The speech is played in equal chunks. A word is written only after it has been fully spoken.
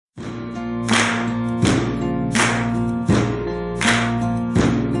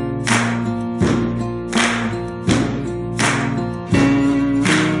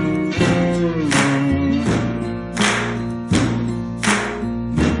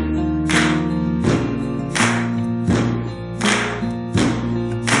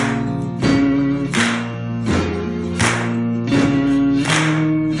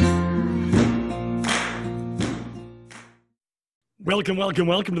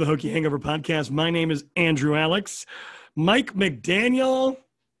Welcome to the Hokie Hangover Podcast. My name is Andrew Alex. Mike McDaniel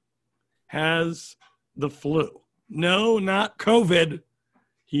has the flu. No, not COVID.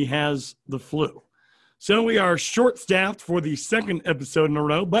 He has the flu. So we are short-staffed for the second episode in a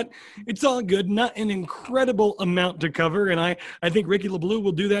row, but it's all good. Not an incredible amount to cover, and I think Ricky LeBlue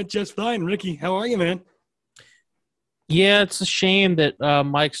will do that just fine. Ricky, how are you, man? Yeah, it's a shame that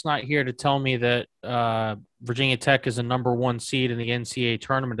Mike's not here to tell me that Virginia Tech is a number one seed in the NCAA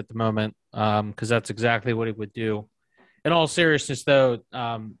tournament at the moment, because that's exactly what he would do. In all seriousness, though,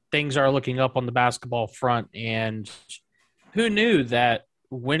 things are looking up on the basketball front, and who knew that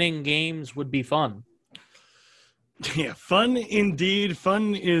winning games would be fun? Yeah, fun indeed.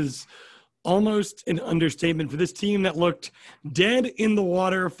 Fun is almost an understatement for this team that looked dead in the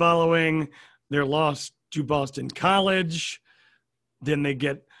water following their loss to Boston College. Then they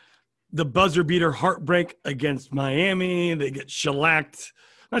get the buzzer beater heartbreak against Miami. They get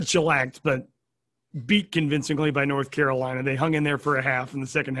not shellacked, but beat convincingly by North Carolina. They hung in there for a half, and the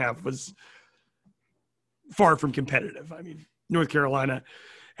second half was far from competitive. I mean, North Carolina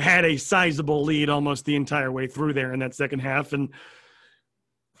had a sizable lead almost the entire way through there in that second half. And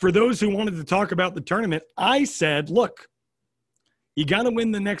for those who wanted to talk about the tournament, I said, look, you got to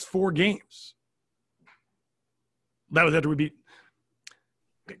win the next 4 games. That was after we beat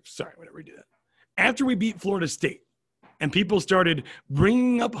 – okay, sorry, whenever we do that. After we beat Florida State and people started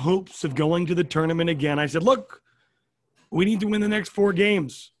bringing up hopes of going to the tournament again, I said, look, we need to win the next 4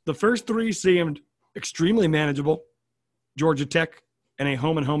 games. The first 3 seemed extremely manageable. Georgia Tech and a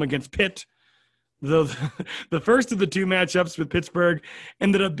home against Pitt. The first of the 2 matchups with Pittsburgh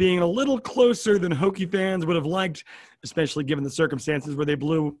ended up being a little closer than Hokie fans would have liked, especially given the circumstances where they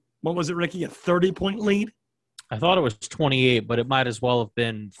blew, what was it, Ricky, a 30-point lead? I thought it was 28, but it might as well have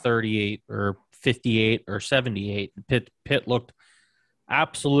been 38 or 58 or 78. Pitt looked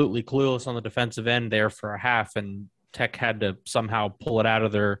absolutely clueless on the defensive end there for a half, and Tech had to somehow pull it out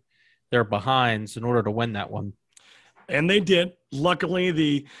of their behinds in order to win that one. And they did. Luckily,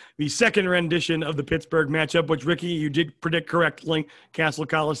 the second rendition of the Pittsburgh matchup, which, Ricky, you did predict correctly, Cassell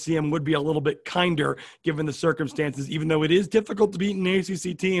Coliseum would be a little bit kinder given the circumstances, even though it is difficult to beat an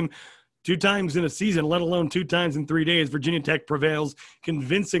ACC team 2 times in a season, let alone 2 times in 3 days. Virginia Tech prevails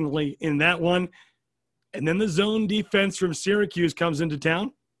convincingly in that one. And then the zone defense from Syracuse comes into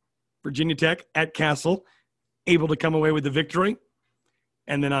town. Virginia Tech at Cassell, able to come away with the victory.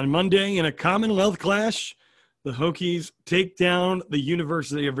 And then on Monday, in a Commonwealth clash, the Hokies take down the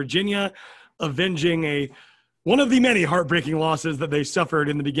University of Virginia, avenging one of the many heartbreaking losses that they suffered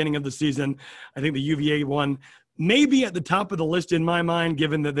in the beginning of the season. I think the UVA one may be at the top of the list in my mind,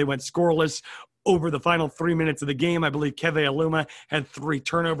 given that they went scoreless over the final 3 minutes of the game. I believe Keve Aluma had 3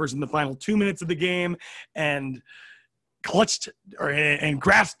 turnovers in the final 2 minutes of the game and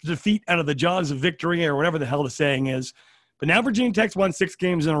grasped defeat out of the jaws of victory, or whatever the hell the saying is. But now Virginia Tech's won 6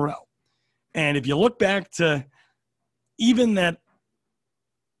 games in a row. And if you look back to even that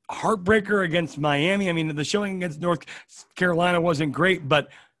heartbreaker against Miami, I mean, the showing against North Carolina wasn't great, but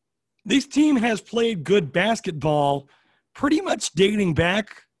this team has played good basketball pretty much dating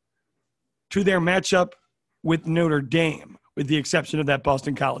back to their matchup with Notre Dame, with the exception of that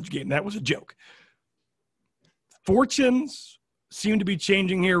Boston College game. That was a joke. Fortunes seem to be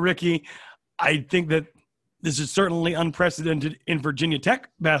changing here, Ricky. I think that this is certainly unprecedented in Virginia Tech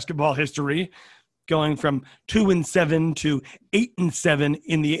basketball history, going from 2-7 to 8-7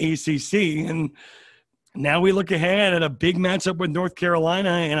 in the ACC. And now we look ahead at a big matchup with North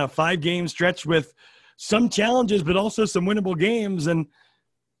Carolina in a 5-game stretch with some challenges, but also some winnable games. And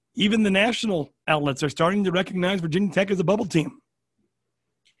even the national outlets are starting to recognize Virginia Tech as a bubble team.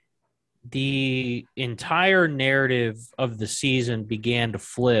 The entire narrative of the season began to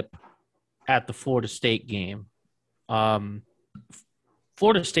flip at the Florida State game. Florida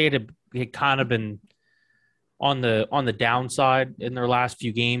State had kind of been on the downside in their last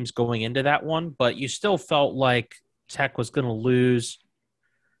few games going into that one, but you still felt like Tech was going to lose.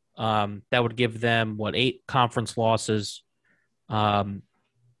 That would give them 8 conference losses.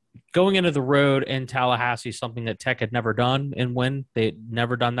 Going into the road in Tallahassee, something that Tech had never done and win. They'd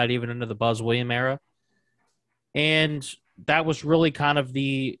never done that even into the Buzz Williams era. And that was really kind of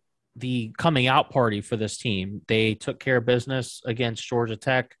the coming out party for this team. They took care of business against Georgia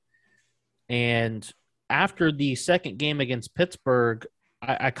Tech. And after the second game against Pittsburgh,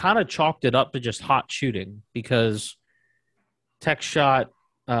 I kind of chalked it up to just hot shooting, because Tech shot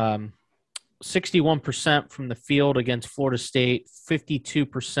 61% from the field against Florida State,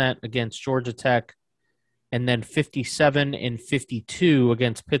 52% against Georgia Tech, and then 57 and 52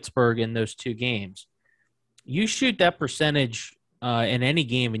 against Pittsburgh in those 2 games. You shoot that percentage in any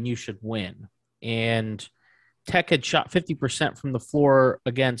game, and you should win. And Tech had shot 50% from the floor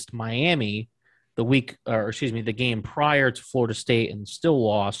against Miami the game prior to Florida State and still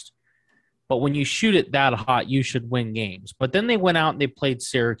lost. But when you shoot it that hot, you should win games. But then they went out and they played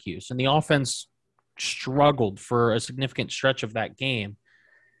Syracuse, and the offense struggled for a significant stretch of that game.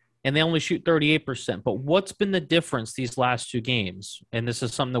 And they only shoot 38%. But what's been the difference these last two games? And this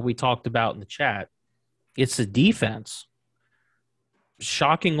is something that we talked about in the chat. It's the defense.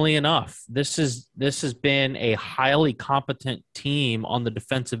 Shockingly enough, this has been a highly competent team on the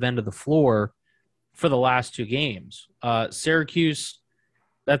defensive end of the floor for the last two games. Syracuse,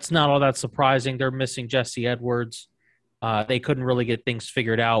 that's not all that surprising. They're missing Jesse Edwards. They couldn't really get things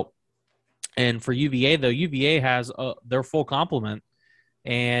figured out. And for UVA, though, UVA has their full complement,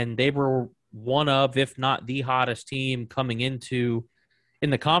 and they were one of, if not the hottest team in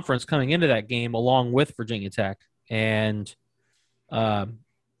the conference coming into that game, along with Virginia Tech. And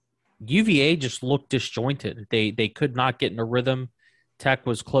UVA just looked disjointed. They could not get in a rhythm. Tech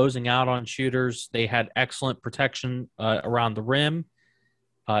was closing out on shooters. They had excellent protection around the rim.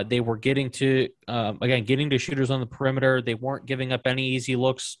 They were getting to shooters on the perimeter. They weren't giving up any easy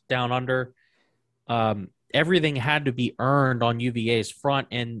looks down under. Everything had to be earned on UVA's front,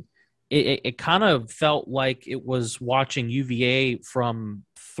 and it kind of felt like it was watching UVA from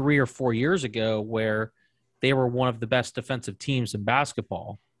 3 or 4 years ago, where they were one of the best defensive teams in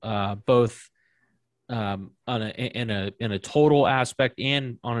basketball, both in a total aspect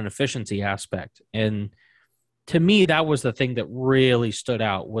and on an efficiency aspect. And to me, that was the thing that really stood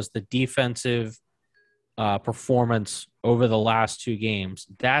out, was the defensive performance over the last two games.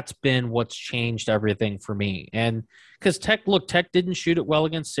 That's been what's changed everything for me. And because Tech didn't shoot it well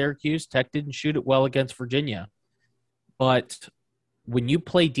against Syracuse. Tech didn't shoot it well against Virginia. But when you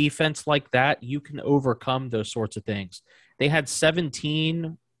play defense like that, you can overcome those sorts of things. They had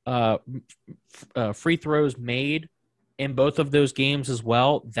 17 free throws made in both of those games as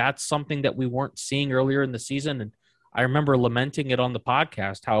well. That's something that we weren't seeing earlier in the season. And I remember lamenting it on the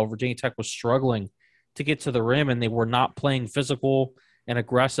podcast, how Virginia Tech was struggling to get to the rim, and they were not playing physical and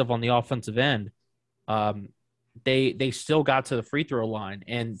aggressive on the offensive end. They still got to the free throw line.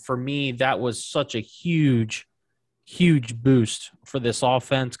 And for me, that was such a huge boost for this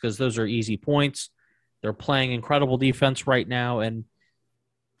offense, because those are easy points. They're playing incredible defense right now. And,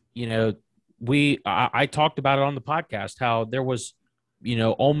 I talked about it on the podcast, how there was,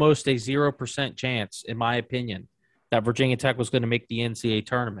 almost a 0% chance, in my opinion, that Virginia Tech was going to make the NCAA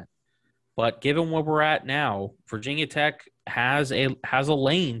tournament. But given where we're at now, Virginia Tech has a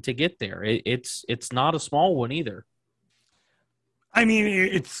lane to get there. It's not a small one either. I mean,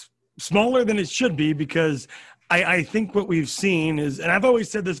 it's smaller than it should be, because I think what we've seen is, and I've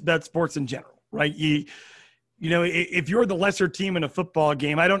always said this about sports in general, right? If you're the lesser team in a football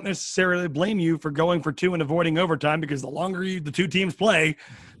game, I don't necessarily blame you for going for two and avoiding overtime, because the longer the two teams play,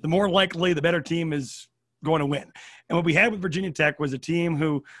 the more likely the better team is going to win. And what we had with Virginia Tech was a team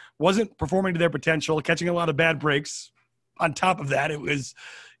who wasn't performing to their potential, catching a lot of bad breaks. On top of that, it was,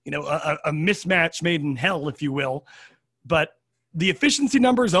 a mismatch made in hell, if you will. But the efficiency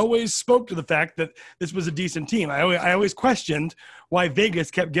numbers always spoke to the fact that this was a decent team. I always questioned why Vegas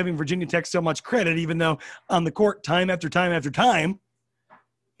kept giving Virginia Tech so much credit, even though on the court, time after time after time,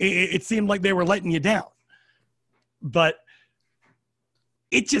 it seemed like they were letting you down. But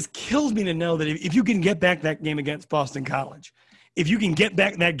it just kills me to know that if you can get back that game against Boston College, if you can get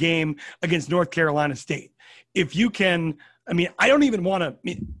back that game against North Carolina State, if you can – I don't even want to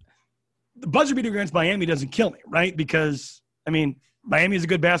 – the buzzer beater against Miami doesn't kill me, right? Because, Miami is a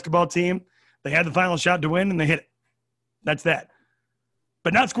good basketball team. They had the final shot to win, and they hit it. That's that.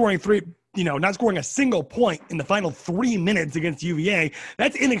 But not scoring a single point in the final 3 minutes against UVA,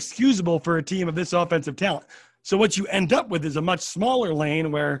 that's inexcusable for a team of this offensive talent. So what you end up with is a much smaller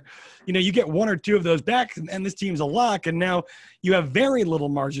lane where, you get one or two of those back, and this team's a lock, and now you have very little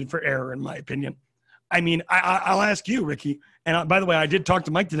margin for error, in my opinion. I'll ask you, Ricky, and by the way, I did talk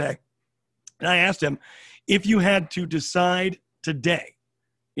to Mike today, and I asked him, if you had to decide today,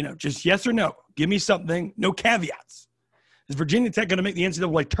 just yes or no, give me something, no caveats. Is Virginia Tech going to make the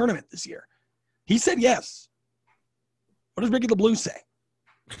NCAA tournament this year? He said yes. What does Ricky the Blue say?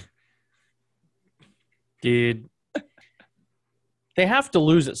 Dude, they have to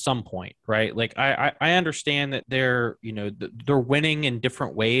lose at some point, right? Like I understand that they're winning in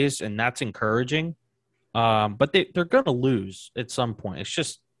different ways, and that's encouraging. But they're going to lose at some point. It's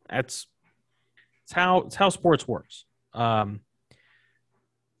just it's how sports works.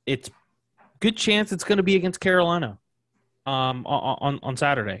 It's good chance it's going to be against Carolina on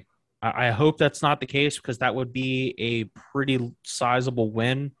Saturday. I hope that's not the case because that would be a pretty sizable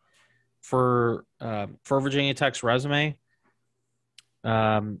win for Virginia Tech's resume.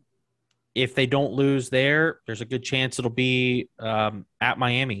 If they don't lose there, there's a good chance it'll be at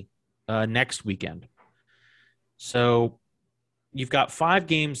Miami next weekend. So you've got 5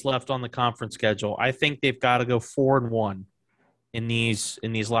 games left on the conference schedule. I think they've got to go 4-1 in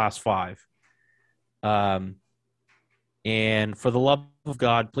these last 5. And for the love of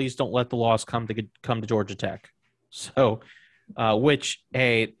God, please don't let the loss come to Georgia Tech. So, which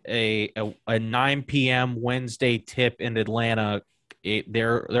a 9 p.m. Wednesday tip in Atlanta.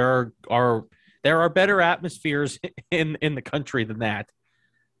 There are better atmospheres in the country than that.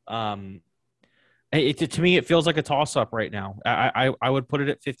 To me, it feels like a toss-up right now. I would put it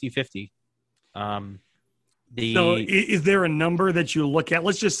at 50-50. So is there a number that you look at?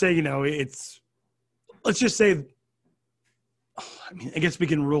 Let's just say, I guess we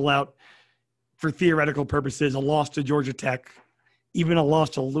can rule out, for theoretical purposes, a loss to Georgia Tech, even a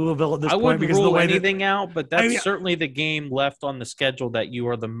loss to Louisville at this point. I wouldn't rule anything out, but that's certainly the game left on the schedule that you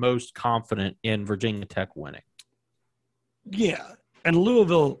are the most confident in Virginia Tech winning. Yeah, and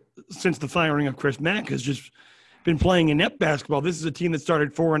Louisville, since the firing of Chris Mack, has just been playing inept basketball. This is a team that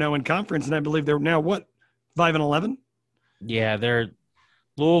started 4-0 in conference, and I believe they're now, 5-11? Yeah,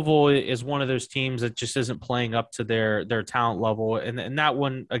 Louisville is one of those teams that just isn't playing up to their talent level, and that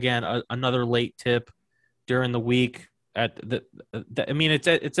one again, another late tip during the week.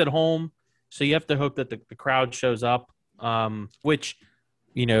 It's at home, so you have to hope that the crowd shows up. Which,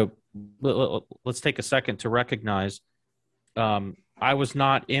 let's take a second to recognize. I was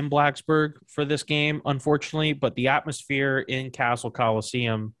not in Blacksburg for this game, unfortunately, but the atmosphere in Castle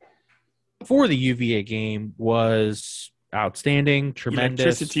Coliseum for the UVA game was outstanding,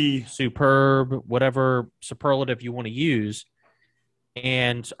 tremendous, superb, whatever superlative you want to use.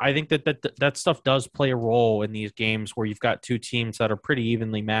 And I think that stuff does play a role in these games where you've got 2 teams that are pretty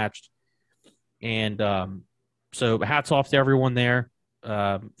evenly matched. And so hats off to everyone there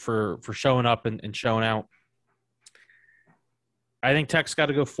for showing up and showing out. I think Tech's got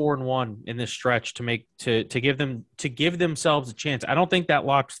to go 4-1 in this stretch to give themselves a chance. I don't think that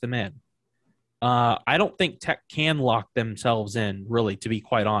locks them in. I don't think Tech can lock themselves in, really, to be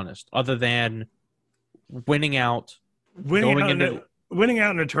quite honest, other than winning out in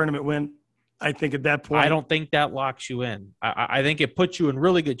a tournament win. I think at that point, I don't think that locks you in. I think it puts you in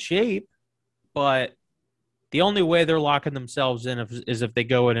really good shape, but the only way they're locking themselves in is if they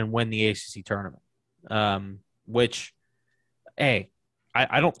go in and win the ACC tournament, which, I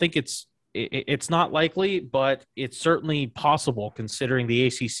don't think it's not likely, but it's certainly possible considering the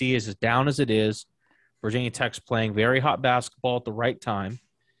ACC is as down as it is. Virginia Tech's playing very hot basketball at the right time.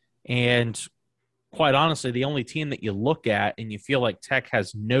 And quite honestly, the only team that you look at and you feel like Tech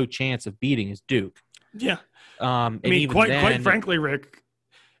has no chance of beating is Duke. Yeah. Quite frankly, Rick,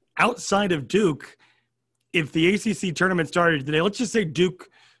 outside of Duke, if the ACC tournament started today, let's just say Duke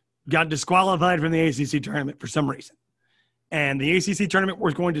got disqualified from the ACC tournament for some reason. And the ACC tournament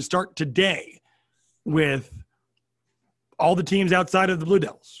was going to start today with all the teams outside of the Blue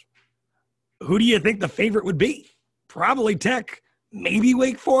Devils. Who do you think the favorite would be? Probably Tech, maybe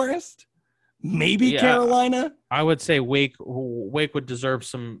Wake Forest, maybe Carolina. I would say Wake would deserve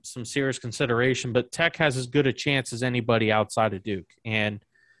some serious consideration, but Tech has as good a chance as anybody outside of Duke. And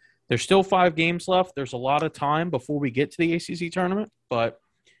there's still 5 games left. There's a lot of time before we get to the ACC tournament, but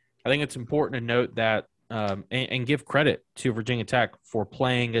I think it's important to note that and give credit to Virginia Tech for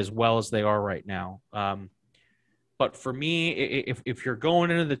playing as well as they are right now. But for me, if you're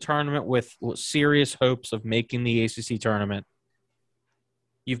going into the tournament with serious hopes of making the ACC tournament,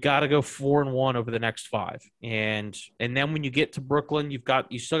 you've got to go 4-1 over the next 5. And then when you get to Brooklyn,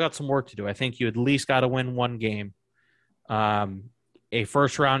 you still got some work to do. I think you at least got to win 1 game. A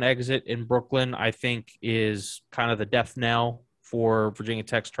first-round exit in Brooklyn, I think, is kind of the death knell for Virginia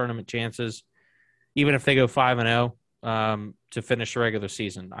Tech's tournament chances. Even if they go 5-0 to finish the regular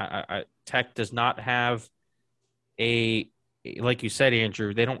season, Tech does not have like you said,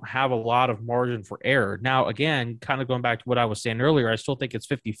 Andrew, they don't have a lot of margin for error. Now, again, kind of going back to what I was saying earlier, I still think it's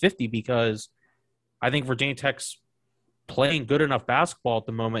 50-50 because I think Virginia Tech's playing good enough basketball at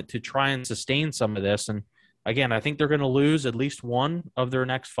the moment to try and sustain some of this. And again, I think they're going to lose at least 1 of their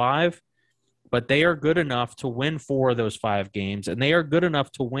next 5. But they are good enough to win 4 of those 5 games, and they are good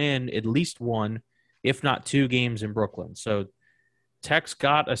enough to win at least 1, if not 2 games in Brooklyn. So Tech's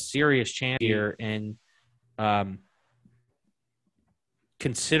got a serious chance here. And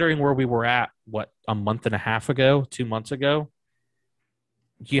considering where we were at, a month and a half ago, 2 months ago,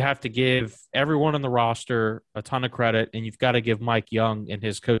 you have to give everyone on the roster a ton of credit, and you've got to give Mike Young and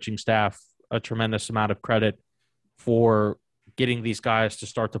his coaching staff a tremendous amount of credit for getting these guys to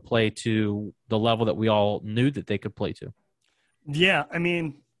start to play to the level that we all knew that they could play to. Yeah, I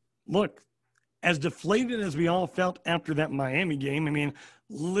mean, look, as deflated as we all felt after that Miami game, I mean,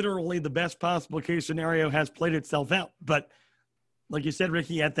 literally the best possible case scenario has played itself out. But like you said,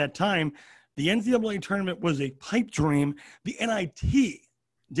 Ricky, at that time, the NCAA tournament was a pipe dream. The NIT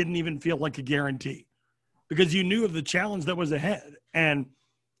didn't even feel like a guarantee because you knew of the challenge that was ahead. And,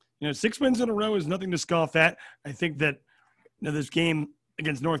 6 wins in a row is nothing to scoff at. I think that this game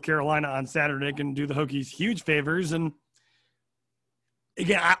against North Carolina on Saturday can do the Hokies huge favors. And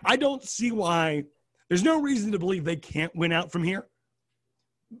again, I don't see why. There's no reason to believe they can't win out from here.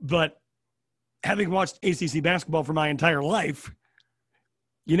 But having watched ACC basketball for my entire life,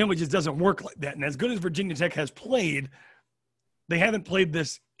 it just doesn't work like that. And as good as Virginia Tech has played, they haven't played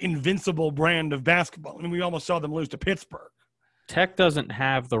this invincible brand of basketball. I mean, we almost saw them lose to Pittsburgh. Tech doesn't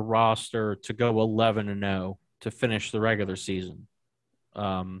have the roster to go 11-0 to finish the regular season.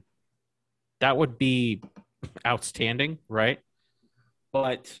 That would be outstanding, right?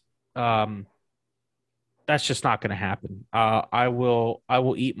 But that's just not going to happen. I will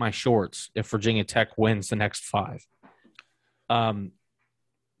eat my shorts if Virginia Tech wins the next 5.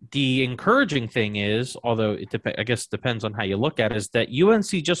 The encouraging thing is, although I guess it depends on how you look at it, is that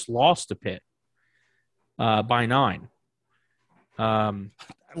UNC just lost to Pitt by 9. I'm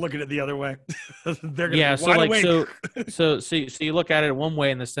looking at it the other way. They're gonna yeah, be wide awake. so you look at it one way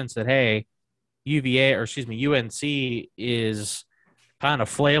in the sense that, hey, UNC is kind of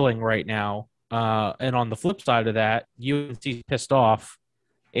flailing right now. And on the flip side of that, UNC's pissed off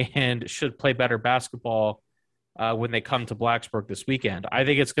and should play better basketball when they come to Blacksburg this weekend. I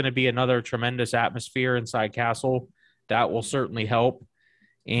think it's going to be another tremendous atmosphere inside Castle. That will certainly help.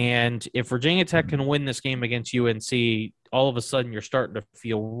 And if Virginia Tech can win this game against UNC, all of a sudden you're starting to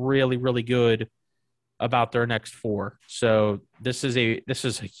feel really, really good about their next 4. So this is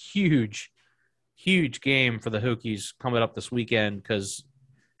a huge, huge game for the Hokies coming up this weekend, because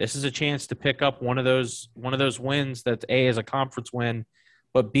this is a chance to pick up one of those wins that A is a conference win,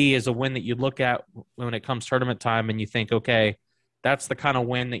 but B is a win that you look at when it comes tournament time and you think, okay, that's the kind of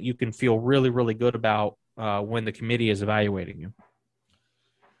win that you can feel really, really good about when the committee is evaluating you.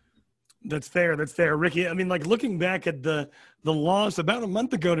 That's fair. Ricky, I mean, like looking back at the loss about a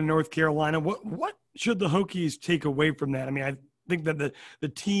month ago to North Carolina, what should the Hokies take away from that? I mean, I think that the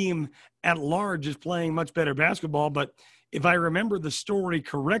team at large is playing much better basketball, but if I remember the story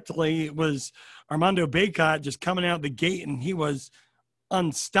correctly, it was Armando Bacot just coming out the gate and he was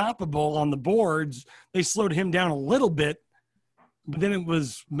unstoppable on the boards. They slowed him down a little bit, but then it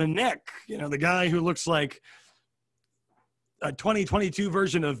was Manek, the guy who looks like a 2022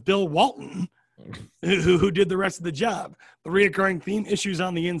 version of Bill Walton, who did the rest of the job. The reoccurring theme, issues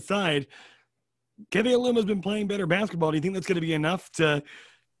on the inside. Kevin Alum has been playing better basketball. Do you think that's going to be enough to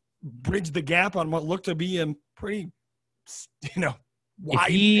bridge the gap on what looked to be a pretty, wide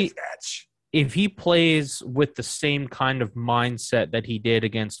mismatch? If he plays with the same kind of mindset that he did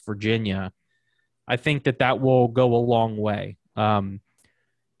against Virginia, I think that will go a long way.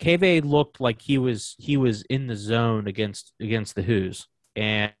 Keve looked like he was in the zone against the Hoos,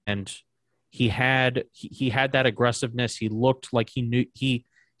 and he had that aggressiveness. He looked like he knew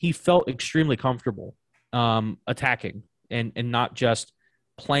he felt extremely comfortable attacking and not just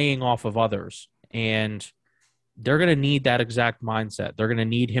playing off of others. And they're going to need that exact mindset. They're going to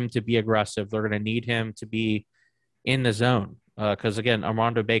need him to be aggressive. They're going to need him to be in the zone because again,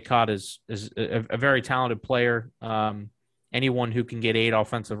 Armando Bacot is a very talented player. Anyone who can get 8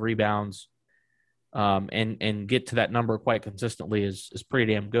 offensive rebounds and get to that number quite consistently is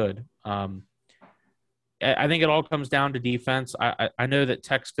pretty damn good. I think it all comes down to defense. I know that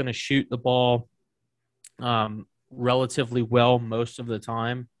Tech's going to shoot the ball relatively well most of the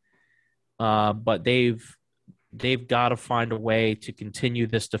time, but they've got to find a way to continue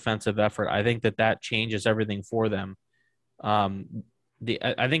this defensive effort. I think that changes everything for them. I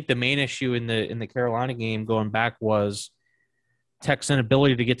think the main issue in the Carolina game going back was Tech's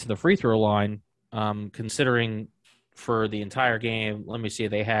inability to get to the free throw line, considering for the entire game, let me see,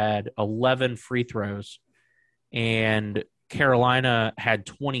 they had 11 free throws and Carolina had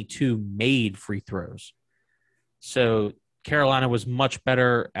 22 made free throws. So Carolina was much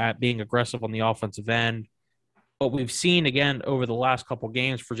better at being aggressive on the offensive end. But we've seen, again, over the last couple of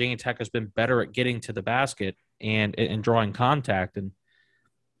games, Virginia Tech has been better at getting to the basket and drawing contact. And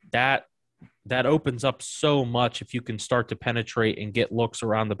that opens up so much if you can start to penetrate and get looks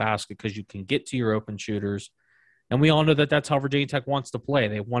around the basket because you can get to your open shooters. And we all know that that's how Virginia Tech wants to play.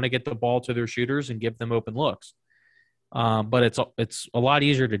 They want to get the ball to their shooters and give them open looks. But it's a lot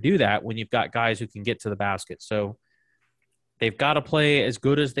easier to do that when you've got guys who can get to the basket. So they've got to play as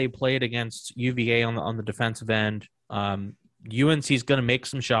good as they played against UVA on the defensive end. UNC's going to make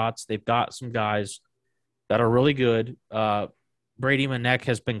some shots. They've got some guys that are really good. Brady Manek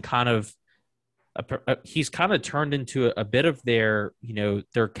has been he's kind of turned into a bit of their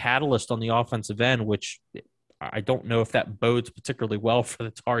catalyst on the offensive end, which I don't know if that bodes particularly well for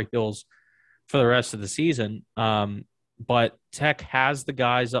the Tar Heels for the rest of the season. But Tech has the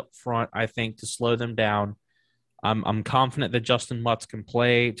guys up front, I think, to slow them down. I'm confident that Justin Mutz can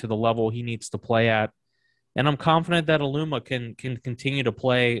play to the level he needs to play at. And I'm confident that Aluma can continue to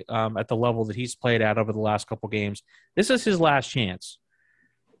play at the level that he's played at over the last couple games. This is his last chance.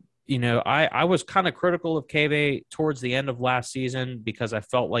 I was kind of critical of Keve towards the end of last season because I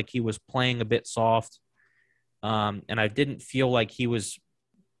felt like he was playing a bit soft. And I didn't feel like he was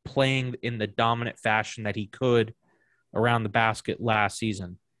playing in the dominant fashion that he could around the basket last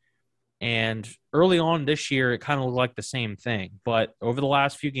season. And early on this year, it kind of looked like the same thing. But over the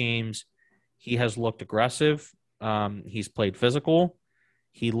last few games, he has looked aggressive. He's played physical.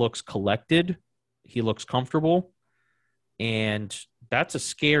 He looks collected. He looks comfortable. And that's a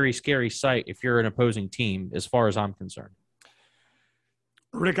scary, scary sight if you're an opposing team, as far as I'm concerned.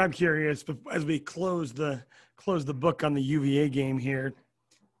 Rick, I'm curious, but as we close the book on the UVA game here,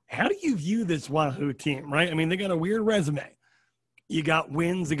 how do you view this Wahoo team, right? I mean, they got a weird resume. You got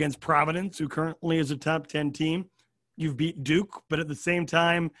wins against Providence, who currently is a top 10 team. You've beat Duke, but at the same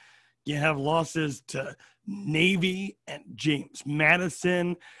time, you have losses to Navy and James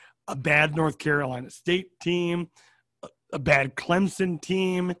Madison, a bad North Carolina State team, a bad Clemson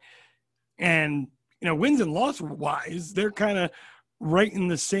team. And, wins and loss-wise, they're kind of right in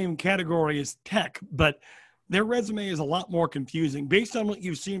the same category as Tech, but their resume is a lot more confusing based on what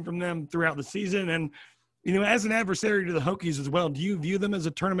you've seen from them throughout the season. And, as an adversary to the Hokies as well, do you view them as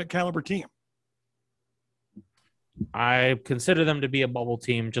a tournament caliber team? I consider them to be a bubble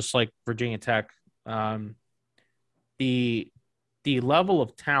team, just like Virginia Tech. The level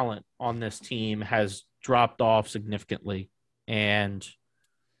of talent on this team has dropped off significantly. And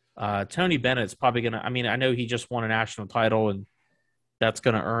Tony Bennett's probably going to – I know he just won a national title, and that's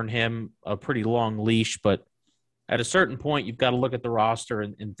going to earn him a pretty long leash. But at a certain point, you've got to look at the roster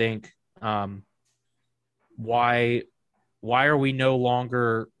and think, why are we no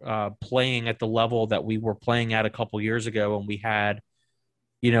longer playing at the level that we were playing at a couple years ago when we had,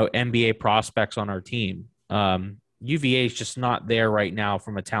 NBA prospects on our team? UVA is just not there right now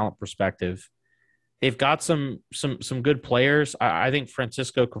from a talent perspective. They've got some good players. I think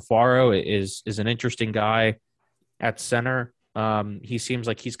Francisco Cafaro is an interesting guy at center. He seems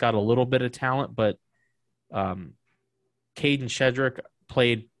like he's got a little bit of talent, but Caden Shedrick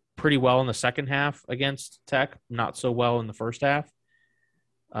played pretty well in the second half against Tech, not so well in the first half.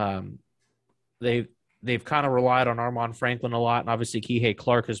 They've kind of relied on Armand Franklin a lot, and obviously Kihei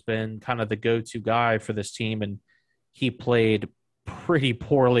Clark has been kind of the go-to guy for this team, and he played pretty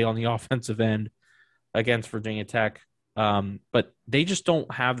poorly on the offensive end against Virginia Tech. But they just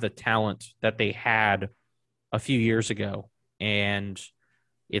don't have the talent that they had a few years ago, and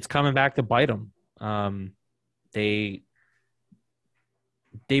it's coming back to bite them.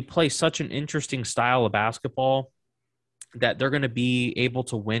 They play such an interesting style of basketball that they're going to be able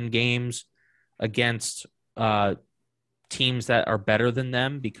to win games against teams that are better than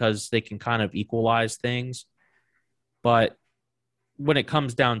them because they can kind of equalize things. But when it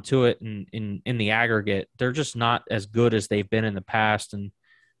comes down to it in the aggregate, they're just not as good as they've been in the past. And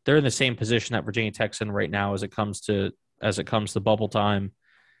they're in the same position that Virginia Tech's in right now as it comes to bubble time.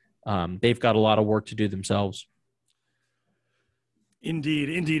 They've got a lot of work to do themselves.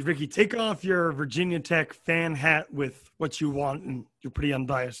 Indeed. Ricky, take off your Virginia Tech fan hat with what you want, and you're pretty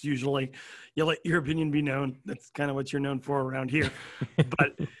unbiased usually. You let your opinion be known. That's kind of what you're known for around here.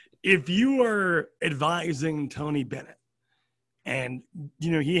 But if you are advising Tony Bennett, and,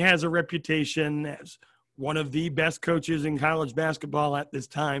 he has a reputation as one of the best coaches in college basketball at this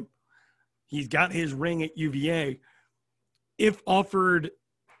time, he's got his ring at UVA. If offered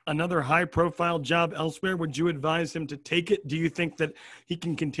another high-profile job elsewhere, would you advise him to take it? Do you think that he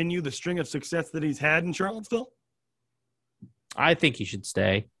can continue the string of success that he's had in Charlottesville? I think he should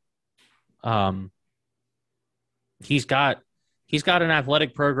stay. He's got an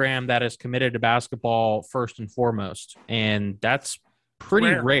athletic program that is committed to basketball first and foremost, and that's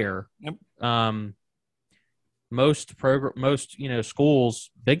pretty rare. Yep. Most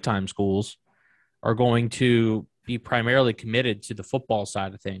schools, big-time schools, are going to be primarily committed to the football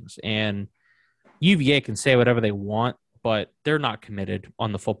side of things. And UVA can say whatever they want, but they're not committed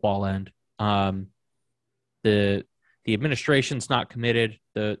on the football end. The administration's not committed.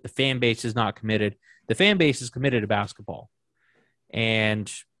 The fan base is not committed. The fan base is committed to basketball,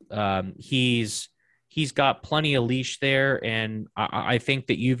 and he's got plenty of leash there. And I think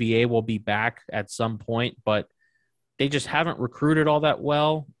that UVA will be back at some point, but they just haven't recruited all that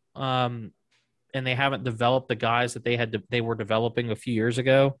well, and they haven't developed the guys that they were developing a few years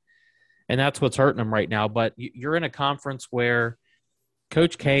ago. And that's what's hurting them right now. But you're in a conference where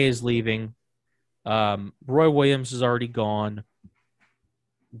Coach K is leaving. Roy Williams is already gone.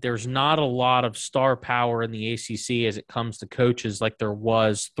 There's not a lot of star power in the ACC as it comes to coaches like there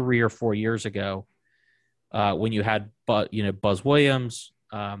was 3 or 4 years ago when you had Buzz Williams,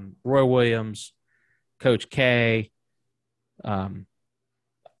 Roy Williams, Coach K. I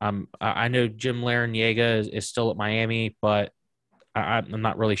know Jim Larrañaga is still at Miami, but I'm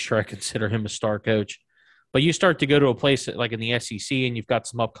not really sure I consider him a star coach. But you start to go to a place like in the SEC, and you've got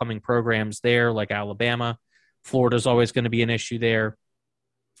some upcoming programs there, like Alabama. Florida's always going to be an issue there.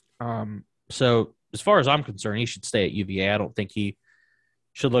 So as far as I'm concerned, he should stay at UVA. I don't think he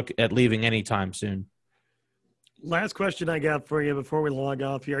should look at leaving anytime soon. Last question I got for you before we log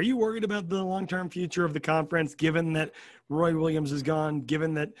off here. Are you worried about the long-term future of the conference, given that Roy Williams is gone,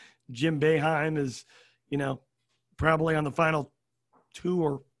 given that Jim Boeheim is, probably on the final 2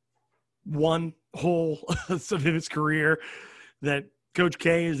 or 1 hole of his career, that Coach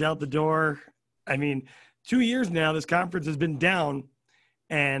K is out the door? I mean, 2 years now, this conference has been down.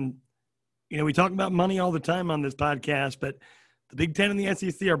 And, we talk about money all the time on this podcast, but the Big Ten and the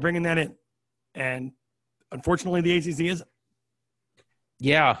SEC are bringing that in. And unfortunately, the ACC isn't.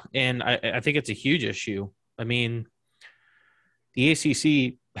 Yeah, and I think it's a huge issue. I mean, the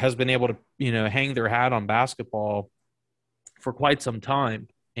ACC has been able to, hang their hat on basketball for quite some time.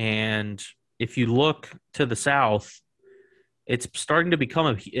 And if you look to the South, it's starting to become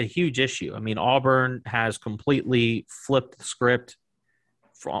a huge issue. I mean, Auburn has completely flipped the script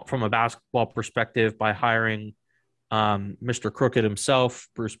from a basketball perspective by hiring Mr. Crooked himself,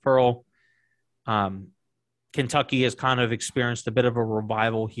 Bruce Pearl. Kentucky has kind of experienced a bit of a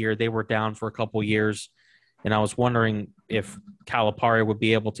revival here. They were down for a couple years, and I was wondering if Calipari would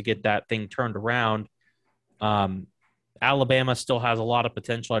be able to get that thing turned around. Alabama still has a lot of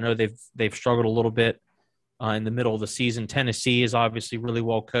potential. I know they've struggled a little bit in the middle of the season. Tennessee is obviously really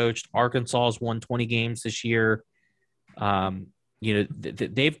well coached. Arkansas has won 20 games this year.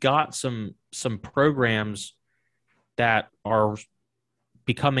 They've got some programs that are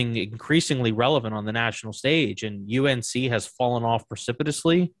becoming increasingly relevant on the national stage, and UNC has fallen off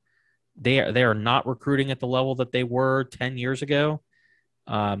precipitously. They are not recruiting at the level that they were 10 years ago.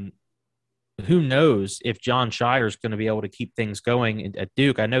 Who knows if John Shire is going to be able to keep things going at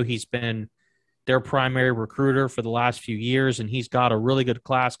Duke. I know he's been their primary recruiter for the last few years, and he's got a really good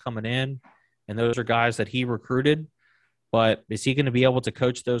class coming in, and those are guys that he recruited. But is he going to be able to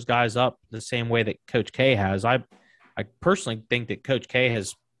coach those guys up the same way that Coach K has? I personally think that Coach K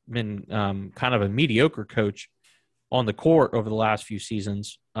has been kind of a mediocre coach on the court over the last few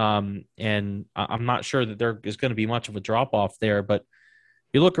seasons. And I'm not sure that there is going to be much of a drop-off there. But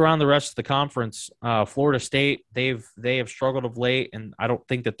you look around the rest of the conference, Florida State, they have struggled of late, and I don't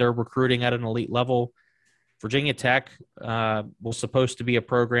think that they're recruiting at an elite level. Virginia Tech was supposed to be a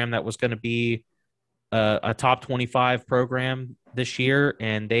program that was going to be a top 25 program this year,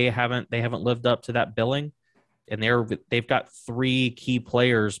 and they haven't lived up to that billing. And they've got 3 key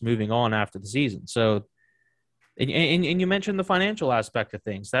players moving on after the season. So, and you mentioned the financial aspect of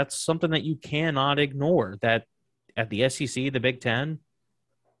things. That's something that you cannot ignore. That at the SEC, the Big Ten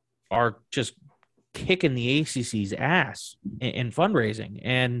are just kicking the ACC's ass in fundraising,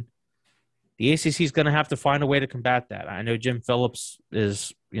 and the ACC is going to have to find a way to combat that. I know Jim Phillips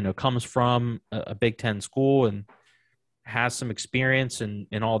comes from a Big Ten school and has some experience and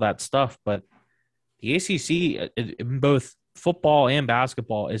all that stuff, but the ACC in both football and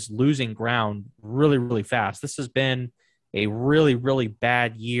basketball is losing ground really, really fast. This has been a really, really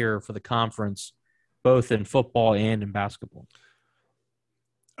bad year for the conference, both in football and in basketball.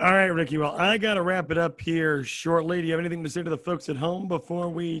 All right, Ricky. Well, I got to wrap it up here shortly. Do you have anything to say to the folks at home before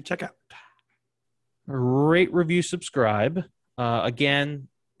we check out? Rate, review, subscribe. Again,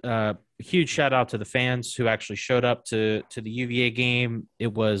 huge shout out to the fans who actually showed up to the UVA game.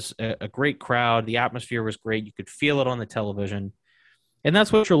 It was a great crowd. The atmosphere was great. You could feel it on the television, and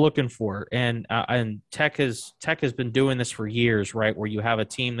that's what you're looking for. And Tech has been doing this for years, right? Where you have a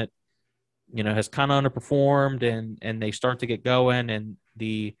team that has kind of underperformed, and they start to get going, and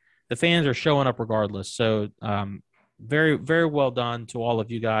the fans are showing up regardless. So very, very well done to all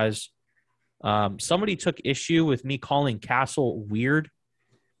of you guys. Somebody took issue with me calling Castle weird.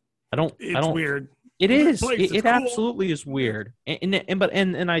 It's weird. It is. It cool. Absolutely is weird.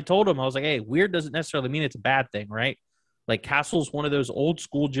 And I told him, I was like, hey, weird doesn't necessarily mean it's a bad thing, right? Like Castle's one of those old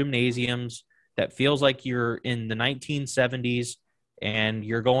school gymnasiums that feels like you're in the 1970s and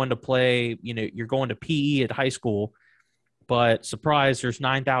you're going to play, you're going to PE at high school, but surprise, there's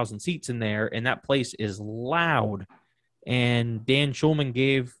 9,000 seats in there and that place is loud. And Dan Schulman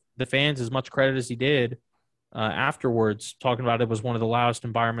gave the fans as much credit as he did afterwards, talking about it was one of the loudest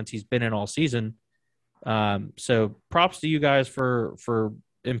environments he's been in all season. So props to you guys for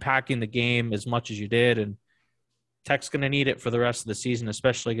impacting the game as much as you did. And Tech's going to need it for the rest of the season,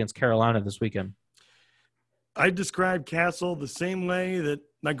 especially against Carolina this weekend. I describe Castle the same way that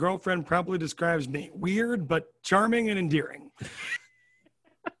my girlfriend probably describes me: weird, but charming and endearing.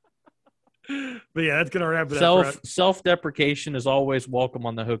 But yeah, that's going to wrap it up. Self-deprecation is always welcome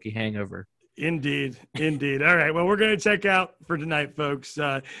on the Hokie Hangover. Indeed. All right. Well, we're going to check out for tonight, folks.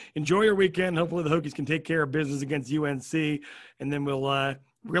 Enjoy your weekend. Hopefully the Hokies can take care of business against UNC, and then we'll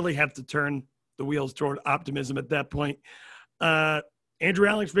really have to turn the wheels toward optimism at that point. Andrew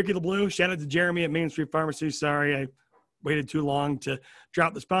Alex, Ricky LeBlue, shout out to Jeremy at Main Street Pharmacy. Sorry I waited too long to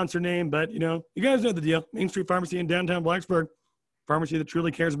drop the sponsor name, but, you guys know the deal. Main Street Pharmacy in downtown Blacksburg. Pharmacy that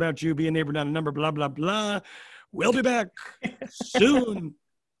truly cares about you. Be a neighbor, not a number, blah, blah, blah. We'll be back soon.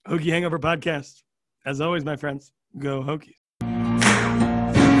 Hokie Hangover Podcast. As always, my friends, go Hokies.